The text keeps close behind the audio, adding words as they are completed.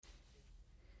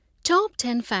Top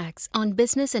 10 Facts on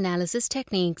Business Analysis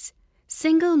Techniques.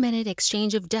 Single Minute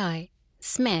Exchange of Die,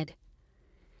 SMED.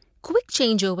 Quick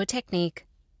Changeover Technique.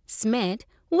 SMED,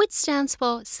 which stands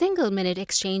for Single Minute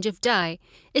Exchange of Die,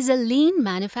 is a lean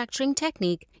manufacturing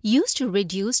technique used to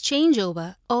reduce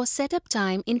changeover or setup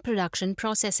time in production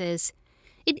processes.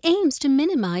 It aims to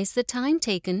minimize the time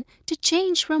taken to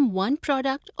change from one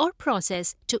product or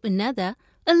process to another,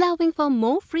 allowing for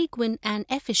more frequent and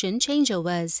efficient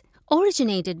changeovers.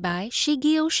 Originated by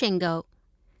Shigeo Shingo.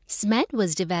 SMED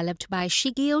was developed by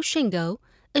Shigeo Shingo,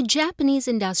 a Japanese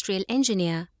industrial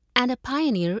engineer and a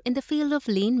pioneer in the field of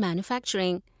lean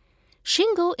manufacturing.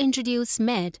 Shingo introduced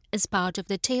SMED as part of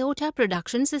the Toyota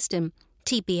Production System,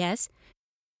 TPS,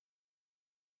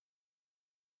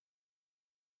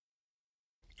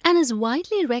 and is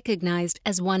widely recognized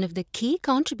as one of the key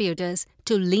contributors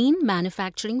to lean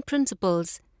manufacturing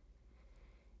principles.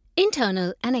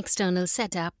 Internal and external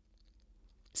setup.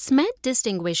 SMED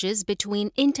distinguishes between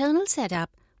internal setup,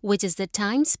 which is the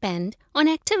time spent on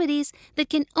activities that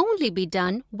can only be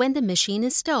done when the machine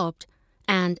is stopped,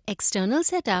 and external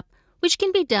setup, which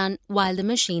can be done while the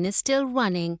machine is still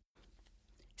running.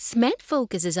 SMED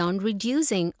focuses on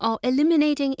reducing or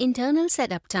eliminating internal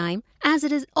setup time, as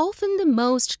it is often the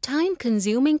most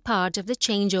time-consuming part of the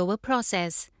changeover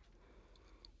process.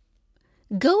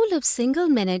 Goal of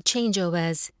single-minute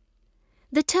changeovers.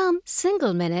 The term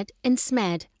single minute in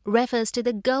SMED refers to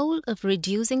the goal of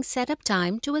reducing setup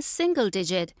time to a single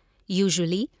digit,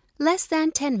 usually less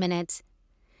than 10 minutes.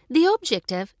 The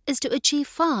objective is to achieve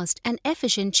fast and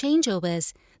efficient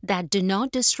changeovers that do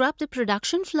not disrupt the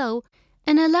production flow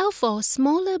and allow for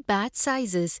smaller batch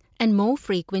sizes and more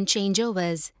frequent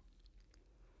changeovers.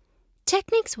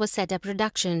 Techniques for setup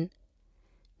reduction.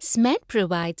 SMED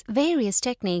provides various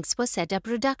techniques for setup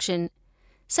reduction,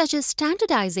 such as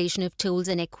standardization of tools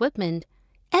and equipment,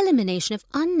 elimination of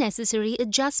unnecessary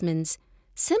adjustments,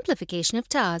 simplification of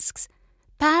tasks,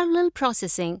 parallel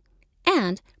processing,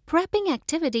 and prepping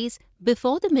activities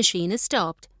before the machine is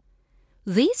stopped.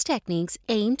 These techniques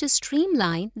aim to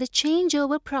streamline the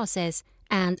changeover process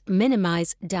and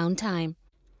minimize downtime.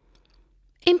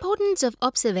 Importance of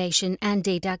observation and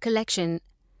data collection.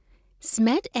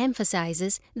 SMED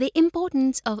emphasizes the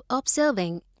importance of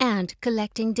observing and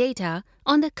collecting data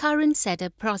on the current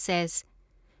setup process.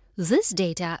 This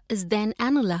data is then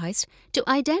analyzed to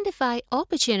identify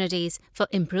opportunities for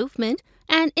improvement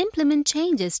and implement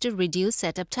changes to reduce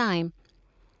setup time.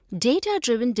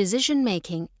 Data-driven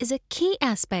decision-making is a key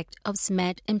aspect of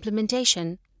SMED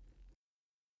implementation.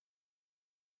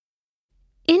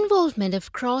 Involvement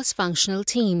of cross-functional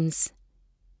teams.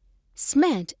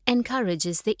 SMED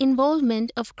encourages the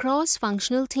involvement of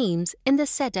cross-functional teams in the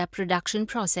setup production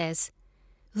process.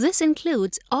 This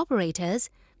includes operators,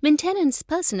 maintenance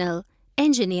personnel,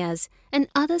 engineers, and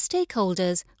other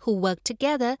stakeholders who work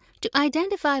together to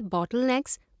identify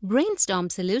bottlenecks,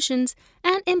 brainstorm solutions,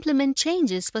 and implement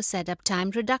changes for setup time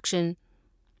reduction.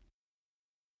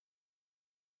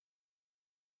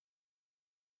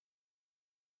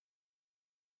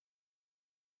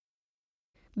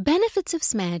 Benefits of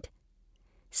SMED.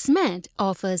 SMED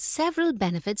offers several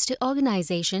benefits to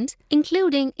organizations,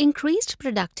 including increased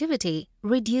productivity,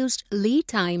 reduced lead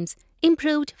times,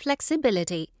 improved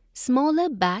flexibility, smaller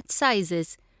batch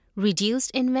sizes,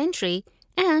 reduced inventory,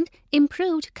 and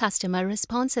improved customer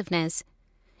responsiveness.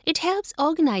 It helps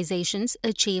organizations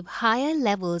achieve higher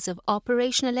levels of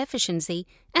operational efficiency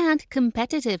and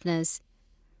competitiveness.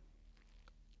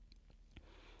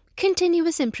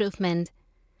 Continuous improvement.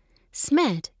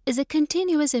 SMED is a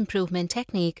continuous improvement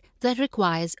technique that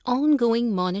requires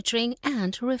ongoing monitoring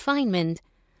and refinement.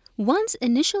 Once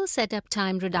initial setup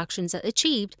time reductions are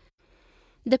achieved,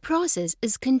 the process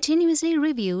is continuously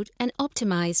reviewed and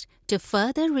optimized to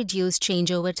further reduce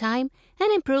changeover time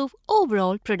and improve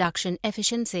overall production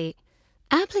efficiency.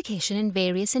 Application in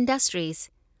various industries.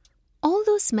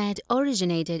 Although SMED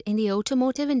originated in the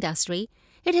automotive industry,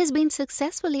 it has been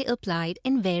successfully applied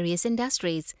in various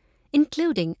industries,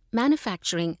 including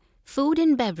manufacturing, food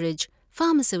and beverage,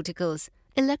 pharmaceuticals,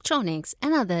 electronics,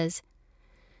 and others.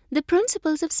 The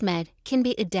principles of SMED can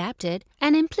be adapted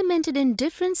and implemented in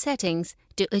different settings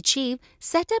to achieve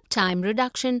setup time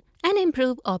reduction and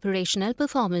improve operational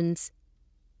performance.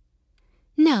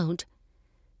 Note: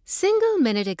 Single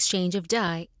Minute Exchange of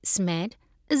Die, SMED,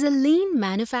 is a lean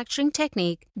manufacturing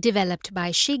technique developed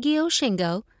by Shigeo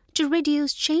Shingo to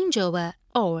reduce changeover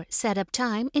or setup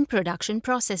time in production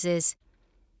processes.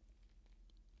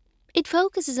 It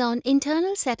focuses on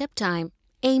internal setup time,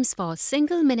 aims for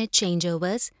single-minute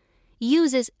changeovers,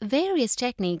 uses various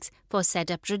techniques for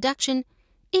setup reduction,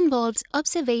 involves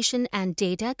observation and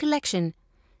data collection,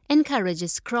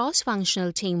 encourages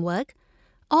cross-functional teamwork,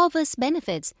 offers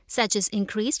benefits such as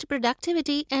increased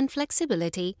productivity and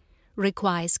flexibility,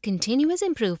 requires continuous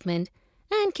improvement,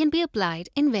 and can be applied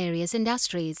in various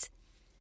industries.